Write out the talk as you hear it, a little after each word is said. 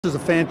This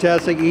is a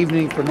fantastic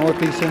evening for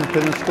Northeast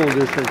Independent School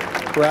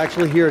District. We're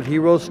actually here at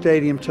Heroes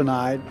Stadium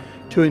tonight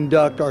to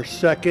induct our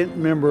second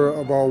member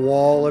of our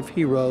Wall of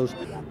Heroes.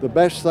 The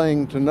best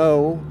thing to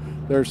know,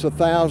 there's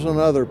 1,000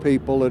 other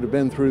people that have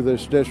been through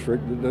this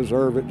district that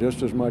deserve it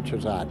just as much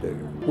as I do.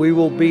 We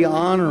will be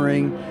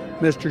honoring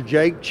Mr.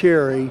 Jake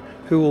Cherry,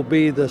 who will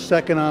be the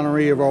second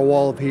honoree of our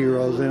Wall of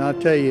Heroes. And I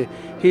tell you,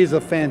 he's a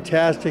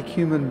fantastic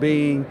human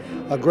being,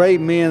 a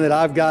great man that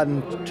I've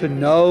gotten to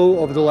know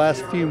over the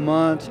last few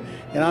months.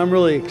 And I'm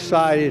really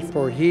excited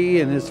for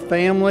he and his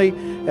family,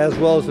 as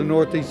well as the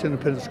Northeast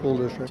Independent School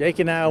District. Jake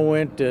and I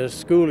went to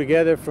school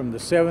together from the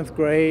 7th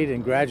grade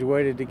and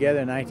graduated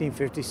together in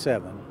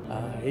 1957.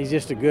 He's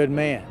just a good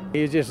man.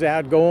 He's just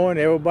outgoing.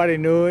 Everybody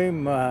knew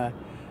him.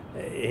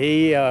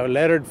 He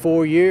lettered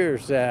 4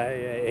 years.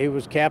 He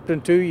was captain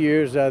 2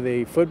 years of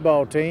the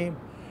football team,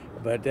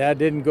 but that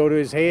didn't go to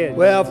his head.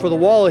 Well, for the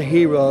Wall of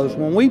Heroes,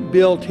 when we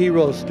built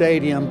Heroes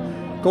Stadium,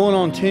 going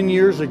on 10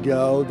 years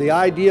ago, the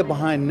idea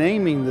behind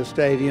naming the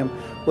stadium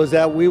was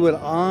that we would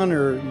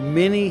honor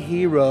many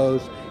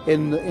heroes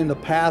in the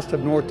past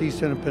of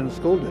Northeast Independent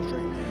School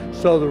District.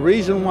 So the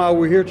reason why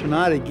we're here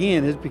tonight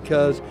again is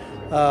because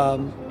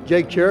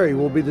Jake Cherry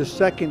will be the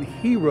second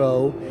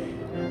hero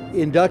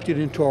inducted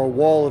into our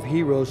Wall of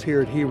Heroes here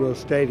at Heroes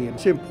Stadium.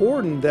 It's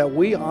important that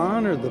we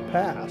honor the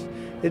past.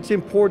 It's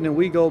important that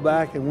we go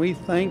back and we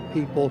thank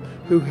people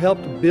who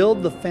helped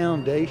build the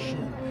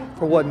foundation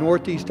for what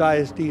Northeast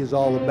ISD is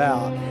all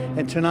about.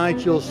 And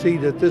tonight you'll see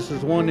that this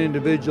is one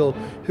individual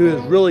who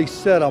has really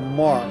set a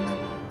mark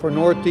for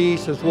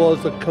Northeast as well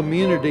as the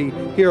community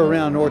here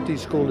around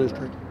Northeast School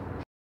District.